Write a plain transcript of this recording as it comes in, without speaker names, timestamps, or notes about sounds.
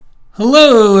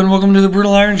Hello, and welcome to the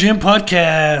Brutal Iron Gym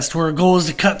podcast, where our goal is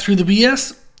to cut through the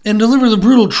BS and deliver the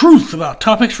brutal truth about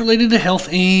topics related to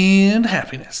health and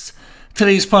happiness.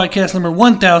 Today's podcast number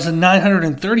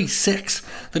 1936.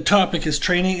 The topic is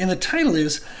training, and the title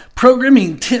is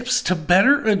Programming Tips to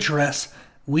Better Address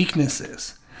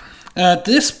Weaknesses.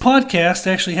 This podcast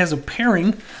actually has a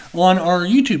pairing on our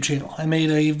YouTube channel. I made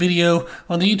a video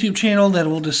on the YouTube channel that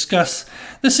will discuss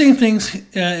the same things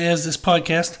as this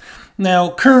podcast.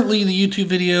 Now, currently, the YouTube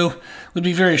video would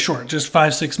be very short, just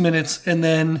 5-6 minutes, and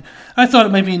then I thought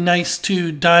it might be nice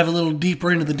to dive a little deeper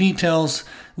into the details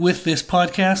with this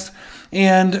podcast,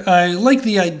 and I like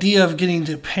the idea of getting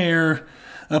to pair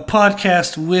a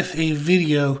podcast with a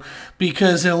video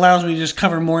because it allows me to just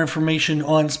cover more information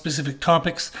on specific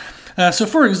topics. So,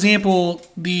 for example,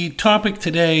 the topic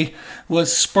today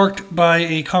was sparked by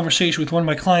a conversation with one of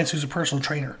my clients who's a personal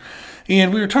trainer,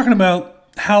 and we were talking about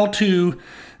how to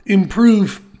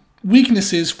improve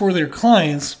weaknesses for their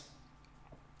clients,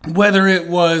 whether it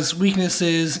was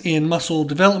weaknesses in muscle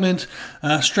development,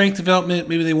 strength development,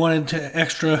 maybe they wanted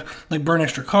to burn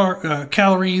extra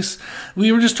calories.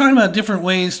 We were just talking about different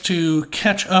ways to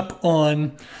catch up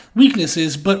on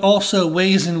weaknesses, but also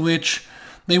ways in which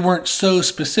they weren't so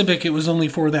specific, it was only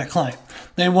for that client.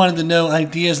 They wanted to know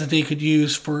ideas that they could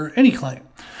use for any client.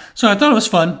 So I thought it was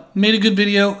fun, made a good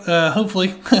video,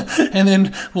 hopefully, and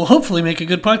then we'll hopefully make a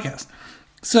good podcast.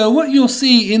 So what you'll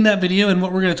see in that video and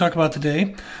what we're going to talk about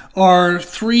today are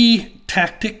 3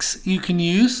 tactics you can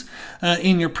use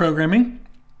in your programming.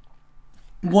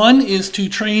 One is to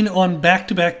train on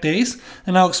back-to-back days,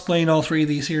 and I'll explain all 3 of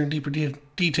these here in deeper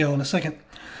detail in a second.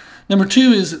 Number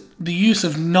 2 is the use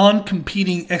of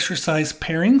non-competing exercise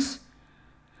pairings,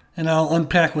 and I'll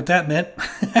unpack what that meant.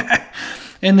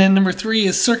 And then number 3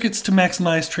 is circuits to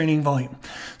maximize training volume.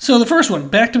 So the first one,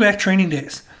 back-to-back training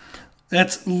days.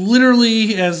 That's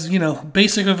literally as,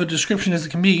 basic of a description as it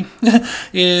can be,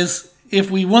 is if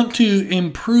we want to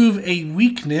improve a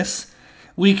weakness,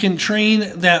 we can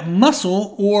train that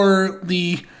muscle or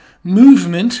the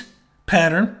movement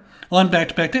pattern on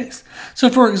back-to-back days. So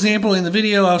for example, in the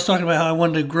video, I was talking about how I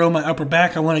wanted to grow my upper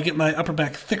back. I want to get my upper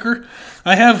back thicker.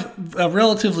 I have a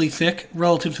relatively thick,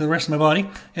 relative to the rest of my body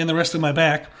and the rest of my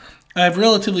back, I have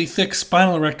relatively thick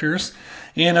spinal erectors,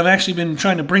 and I've actually been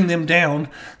trying to bring them down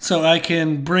so I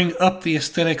can bring up the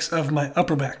aesthetics of my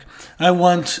upper back. I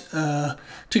want to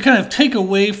kind of take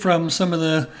away from some of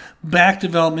the back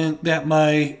development that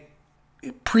my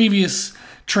previous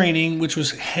training, which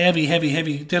was heavy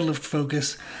deadlift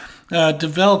focus,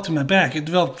 developed in my back. It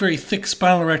developed very thick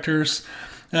spinal erectors,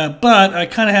 but I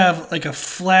kind of have like a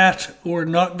flat or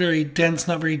not very dense,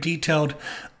 not very detailed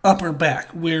upper back,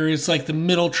 where it's like the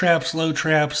middle traps, low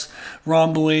traps,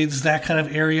 rhomboids, that kind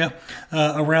of area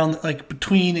around, like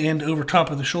between and over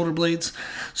top of the shoulder blades.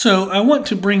 So I want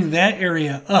to bring that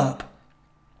area up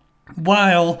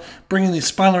while bringing the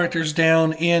spinal erectors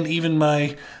down and even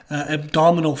my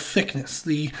abdominal thickness,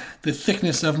 the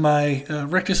thickness of my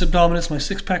rectus abdominis, my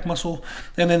six-pack muscle,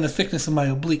 and then the thickness of my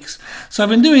obliques. So I've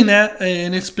been doing that,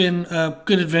 and it's been a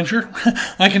good adventure.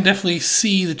 I can definitely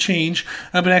see the change.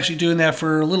 I've been actually doing that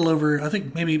for a little over, I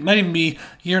think maybe it might even be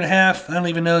a year and a half. I don't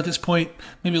even know at this point.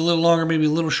 Maybe a little longer, maybe a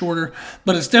little shorter.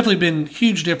 But it's definitely been a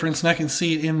huge difference, and I can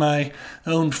see it in my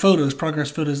own photos,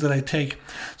 progress photos that I take.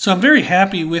 So I'm very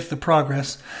happy with the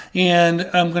progress, and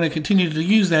I'm going to continue to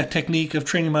use that technique of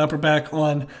training my upper back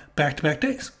on back-to-back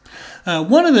days.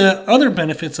 One of the other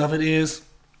benefits of it is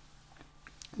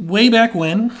way back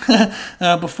when,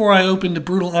 before I opened the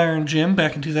Brutal Iron Gym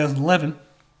back in 2011,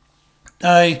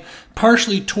 I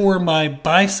partially tore my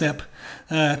bicep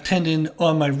tendon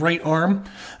on my right arm.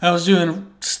 I was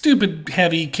doing stupid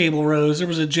heavy cable rows. There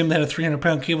was a gym that had a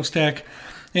 300-pound cable stack,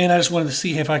 and I just wanted to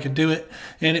see if I could do it,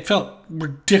 and it felt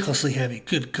ridiculously heavy.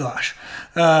 Good gosh.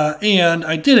 And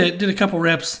I did a couple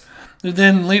reps.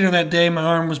 Then later that day, my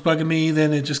arm was bugging me.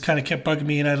 Then it just kind of kept bugging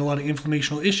me, and I had a lot of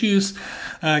inflammational issues.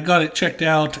 I got it checked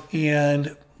out,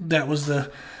 and that was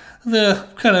the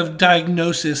kind of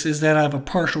diagnosis, is that I have a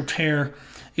partial tear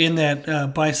in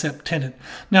that bicep tendon.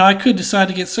 Now, I could decide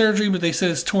to get surgery, but they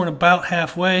said it's torn about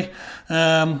halfway.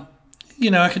 I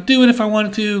could do it if I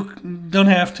wanted to, don't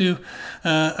have to.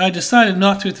 I decided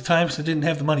not to at the time because I didn't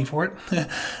have the money for it.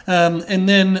 And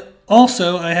then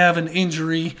also, I have an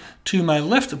injury to my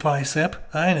left bicep.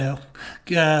 I know,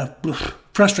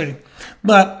 frustrating.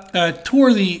 But I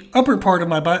tore the upper part of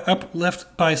my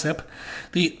left bicep,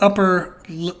 the upper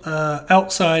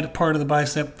outside part of the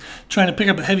bicep, trying to pick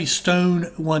up a heavy stone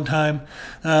one time.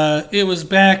 It was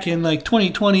back in like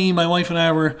 2020. My wife and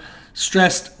I were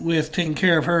stressed with taking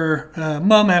care of her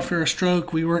mom after a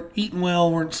stroke. We weren't eating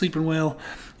well, weren't sleeping well,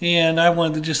 and I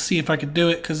wanted to just see if I could do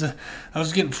it because I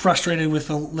was getting frustrated with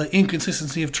the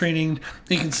inconsistency of training,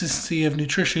 the inconsistency of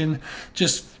nutrition.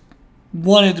 Just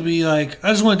wanted to be like,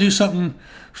 I just want to do something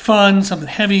fun, something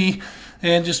heavy,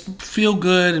 and just feel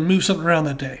good and move something around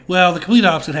that day. Well, the complete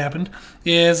opposite happened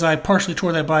is I partially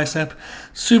tore that bicep.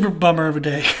 Super bummer of a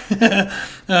day.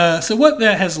 So what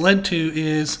that has led to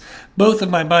is both of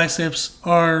my biceps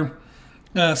are,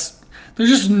 they're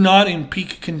just not in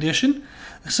peak condition.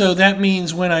 So that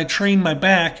means when I train my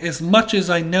back, as much as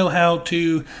I know how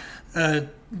to kind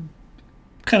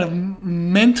of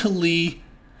mentally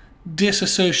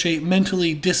disassociate,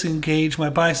 mentally disengage my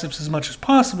biceps as much as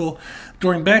possible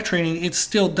during back training, it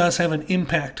still does have an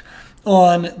impact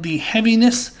on the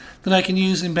heaviness that I can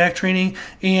use in back training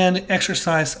and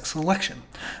exercise selection.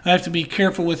 I have to be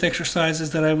careful with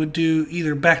exercises that I would do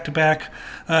either back-to-back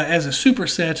as a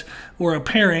superset or a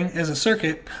pairing as a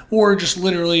circuit, or just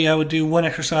literally I would do one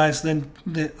exercise, then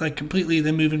completely,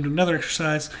 then move into another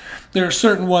exercise. There are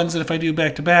certain ones that if I do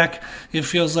back-to-back, it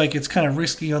feels like it's kind of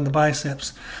risky on the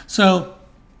biceps. So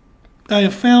I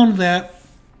have found that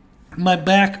my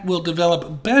back will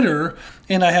develop better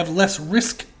and I have less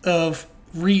risk of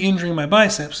re-injuring my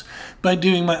biceps by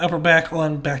doing my upper back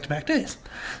on back-to-back days.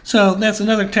 So that's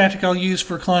another tactic I'll use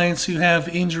for clients who have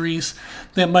injuries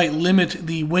that might limit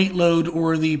the weight load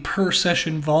or the per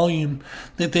session volume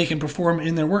that they can perform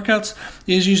in their workouts.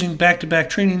 Is using back-to-back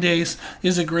training days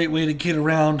is a great way to get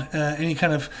around any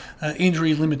kind of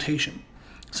injury limitation.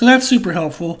 So that's super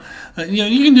helpful.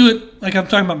 You can do it like I'm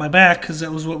talking about my back because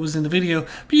that was what was in the video,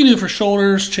 but you can do it for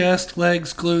shoulders, chest,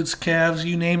 legs, glutes, calves,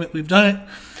 you name it, we've done it.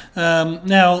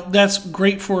 Now, that's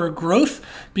great for growth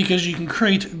because you can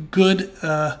create good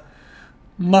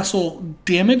muscle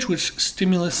damage, which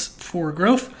stimulus for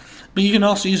growth, but you can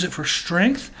also use it for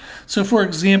strength. So, for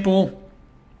example,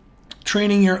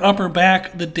 training your upper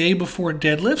back the day before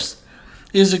deadlifts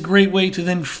is a great way to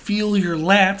then feel your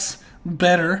lats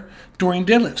better during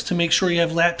deadlifts to make sure you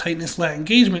have lat tightness, lat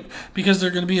engagement, because they're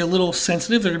going to be a little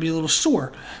sensitive, they're going to be a little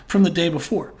sore from the day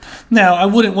before. Now, I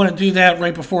wouldn't want to do that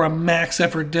right before a max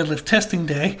effort deadlift testing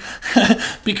day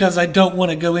because I don't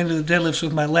want to go into the deadlifts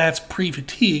with my lats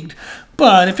pre-fatigued.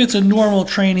 But if it's a normal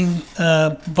training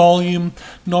volume,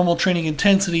 normal training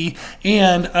intensity,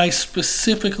 and I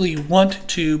specifically want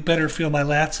to better feel my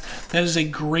lats, that is a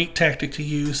great tactic to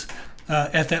use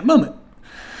at that moment.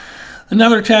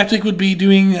 Another tactic would be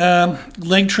doing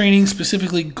leg training,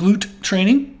 specifically glute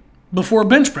training, before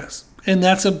bench press. And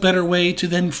that's a better way to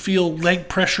then feel leg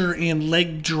pressure and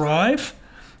leg drive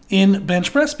in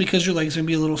bench press because your legs are going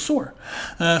to be a little sore.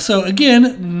 So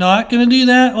again, not going to do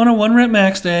that on a 1 rep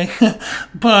max day,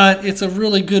 but it's a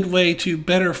really good way to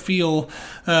better feel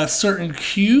certain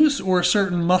cues or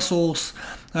certain muscles,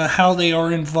 how they are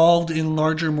involved in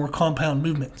larger, more compound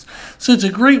movements. So it's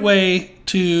a great way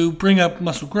to bring up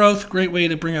muscle growth, great way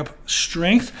to bring up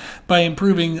strength by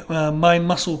improving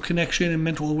mind-muscle connection and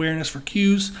mental awareness for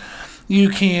cues. You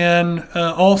can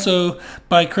also,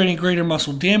 by creating greater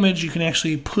muscle damage, you can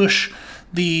actually push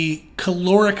the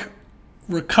caloric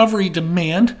recovery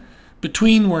demand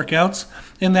between workouts,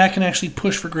 and that can actually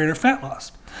push for greater fat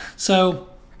loss. So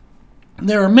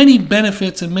there are many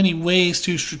benefits and many ways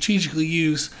to strategically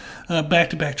use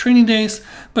back-to-back training days,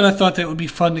 but I thought that would be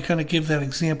fun to kind of give that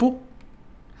example.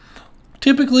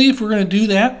 Typically, if we're going to do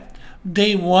that,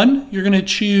 day one, you're going to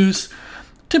choose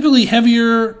typically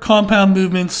heavier compound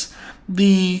movements,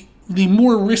 the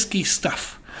more risky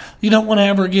stuff. You don't want to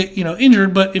ever get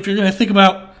injured, but if you're going to think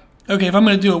about, okay, if I'm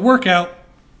going to do a workout,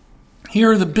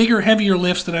 here are the bigger, heavier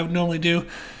lifts that I would normally do.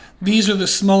 These are the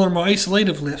smaller, more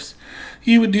isolative lifts.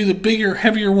 You would do the bigger,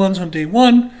 heavier ones on day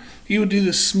one. You would do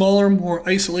the smaller, more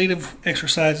isolative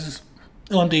exercises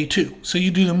on day two. So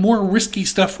you do the more risky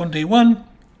stuff on day one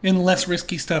and less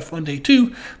risky stuff on day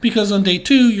two, because on day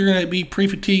two, you're going to be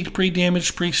pre-fatigued,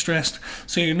 pre-damaged, pre-stressed,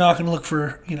 so you're not going to look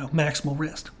for maximal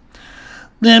rest.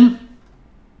 Then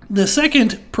the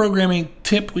second programming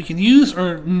tip we can use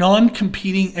are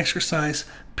non-competing exercise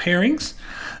pairings.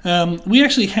 We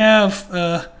actually have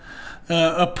a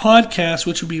podcast,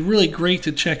 which would be really great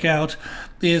to check out,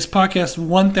 is podcast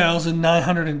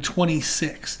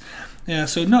 1926.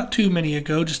 So not too many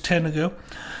ago, just 10 ago.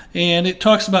 And it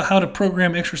talks about how to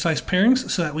program exercise pairings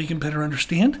so that we can better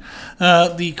understand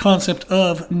the concept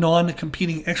of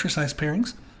non-competing exercise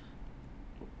pairings.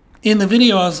 In the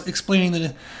video, I was explaining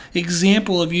the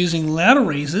example of using ladder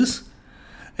raises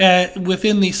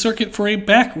within the circuit for a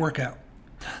back workout.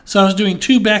 So I was doing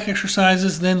 2 back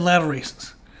exercises, then ladder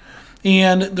raises.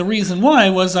 And the reason why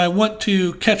was I want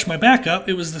to catch my back up.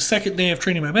 It was the second day of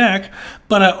training my back,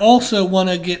 but I also want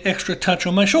to get extra touch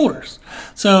on my shoulders.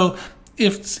 So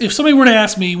if somebody were to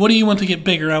ask me, what do you want to get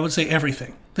bigger? I would say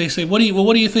everything. They say, what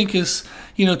do you think is,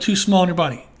 too small in your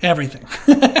body? Everything.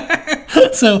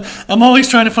 So I'm always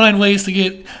trying to find ways to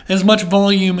get as much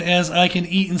volume as I can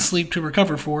eat and sleep to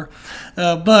recover for.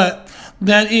 But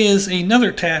that is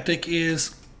another tactic,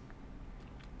 is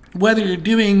whether you're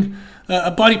doing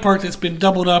a body part that's been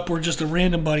doubled up or just a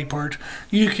random body part,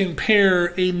 you can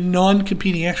pair a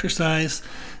non-competing exercise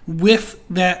with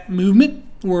that movement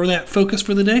or that focus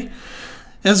for the day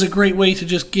as a great way to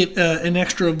just get an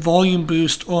extra volume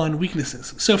boost on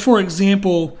weaknesses. So, for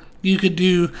example, you could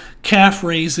do calf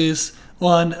raises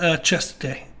on a chest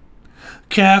day.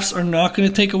 Calves are not going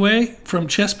to take away from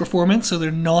chest performance, so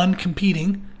they're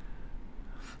non-competing.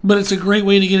 But it's a great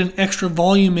way to get an extra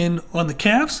volume in on the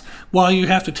calves while you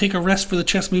have to take a rest for the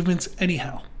chest movements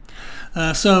anyhow.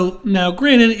 So now,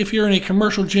 granted, if you're in a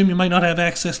commercial gym, you might not have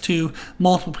access to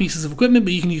multiple pieces of equipment,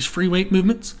 but you can use free weight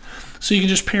movements. So you can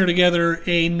just pair together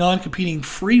a non-competing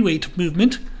free weight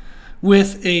movement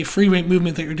with a free weight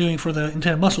movement that you're doing for the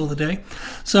intended muscle of the day.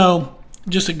 So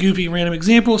just a goofy random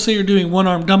example, say you're doing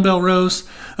one-arm dumbbell rows.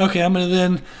 Okay, I'm going to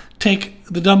then take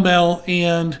the dumbbell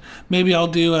and maybe I'll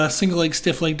do a single leg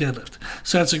stiff leg deadlift.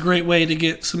 So that's a great way to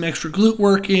get some extra glute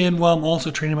work in while I'm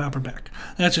also training my upper back.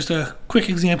 That's just a quick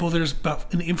example. There's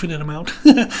about an infinite amount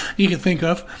you can think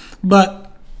of.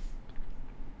 But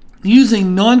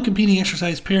using non-competing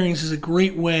exercise pairings is a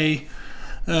great way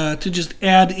to just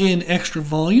add in extra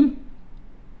volume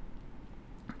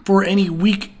for any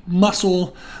weak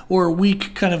muscle or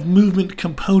weak kind of movement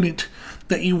component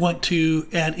that you want to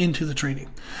add into the training.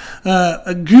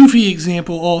 A goofy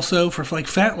example also for like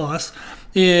fat loss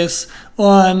is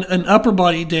on an upper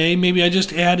body day, maybe I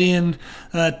just add in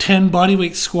 10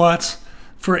 bodyweight squats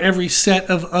for every set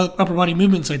of upper body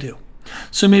movements I do.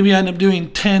 So maybe I end up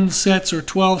doing 10 sets or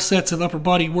 12 sets of upper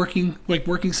body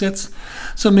working sets.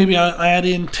 So maybe I add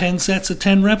in 10 sets of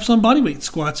 10 reps on bodyweight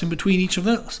squats in between each of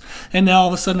those. And now all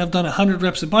of a sudden I've done 100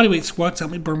 reps of bodyweight squats,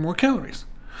 help me burn more calories.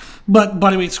 But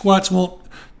bodyweight squats won't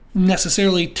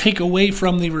necessarily take away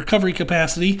from the recovery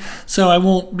capacity, so I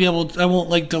won't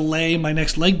like delay my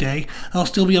next leg day. I'll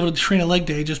still be able to train a leg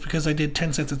day just because I did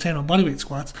 10 sets of 10 on bodyweight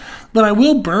squats, but I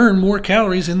will burn more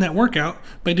calories in that workout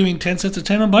by doing 10 sets of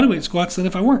 10 on bodyweight squats than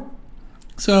if I weren't.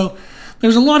 So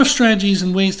there's a lot of strategies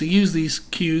and ways to use these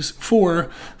cues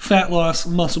for fat loss,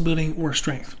 muscle building, or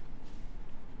strength.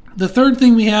 The third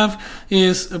thing we have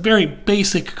is a very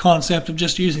basic concept of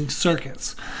just using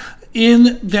circuits.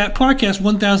 In that podcast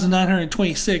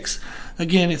 1926,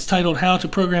 again, it's titled How to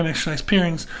Program Exercise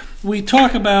Pairings, we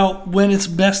talk about when it's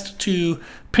best to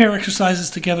pair exercises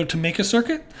together to make a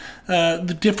circuit,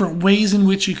 the different ways in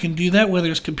which you can do that, whether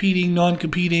it's competing,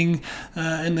 non-competing,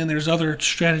 and then there's other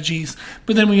strategies.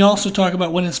 But then we also talk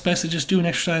about when it's best to just do an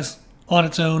exercise on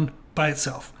its own by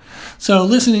itself. So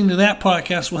listening to that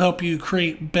podcast will help you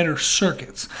create better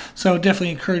circuits. So I would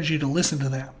definitely encourage you to listen to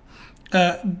that.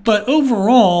 But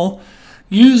overall,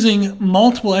 using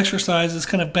multiple exercises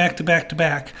kind of back to back to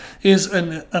back is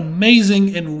an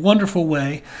amazing and wonderful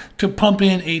way to pump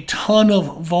in a ton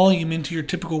of volume into your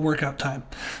typical workout time.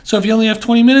 So if you only have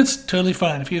 20 minutes, totally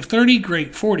fine. If you have 30,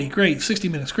 great. 40, great. 60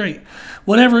 minutes, great.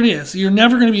 Whatever it is, you're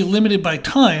never going to be limited by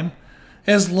time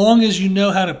as long as you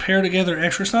know how to pair together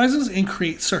exercises and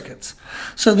create circuits.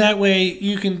 So that way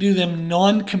you can do them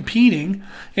non-competing,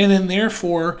 and then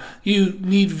therefore you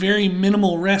need very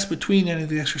minimal rest between any of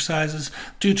the exercises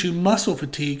due to muscle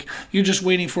fatigue. You're just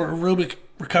waiting for aerobic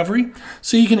recovery.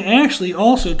 So you can actually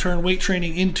also turn weight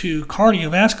training into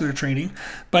cardiovascular training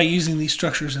by using these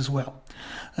structures as well.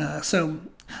 So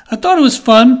I thought it was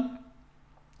fun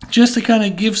just to kind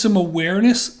of give some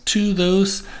awareness to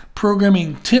those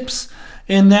programming tips,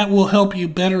 and that will help you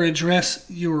better address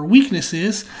your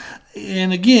weaknesses.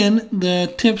 And again,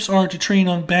 the tips are to train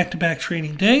on back-to-back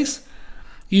training days,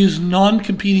 use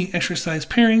non-competing exercise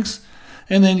pairings,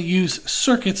 and then use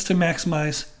circuits to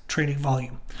maximize training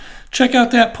volume. Check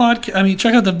out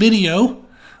check out the video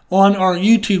on our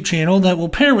YouTube channel that will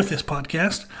pair with this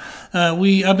podcast.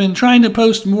 I've been trying to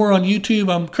post more on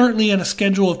YouTube. I'm currently on a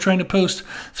schedule of trying to post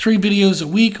 3 videos a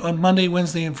week on Monday,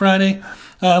 Wednesday, and Friday.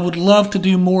 I would love to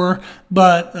do more,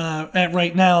 but at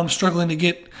right now I'm struggling to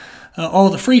get all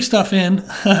the free stuff in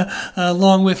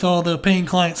along with all the paying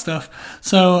client stuff.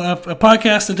 So a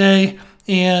podcast a day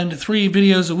and 3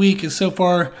 videos a week is so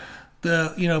far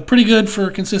pretty good for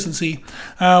consistency.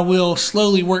 We'll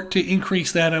slowly work to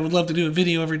increase that. I would love to do a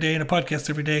video every day and a podcast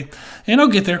every day, and I'll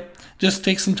get there. Just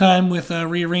take some time with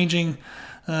rearranging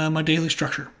my daily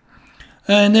structure.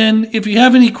 And then if you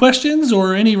have any questions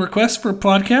or any requests for a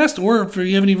podcast, or if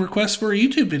you have any requests for a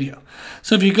YouTube video.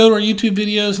 So if you go to our YouTube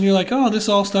videos and you're like, oh, this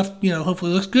all stuff,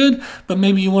 hopefully looks good, but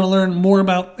maybe you want to learn more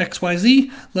about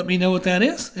XYZ, let me know what that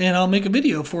is, and I'll make a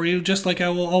video for you, just like I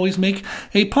will always make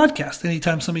a podcast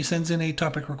anytime somebody sends in a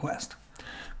topic request.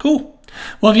 Cool.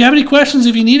 Well, if you have any questions,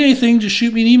 if you need anything, just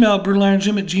shoot me an email at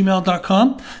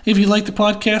brutalirongym@gmail.com. If you like the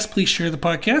podcast, please share the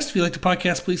podcast. If you like the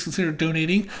podcast, please consider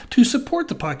donating to support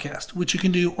the podcast, which you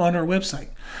can do on our website.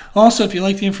 Also, if you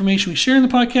like the information we share in the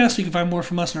podcast, you can find more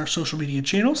from us on our social media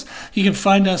channels. You can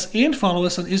find us and follow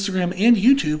us on Instagram and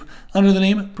YouTube under the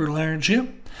name Brutal Iron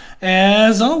Gym.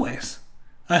 As always,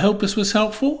 I hope this was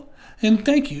helpful, and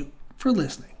thank you for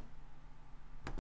listening.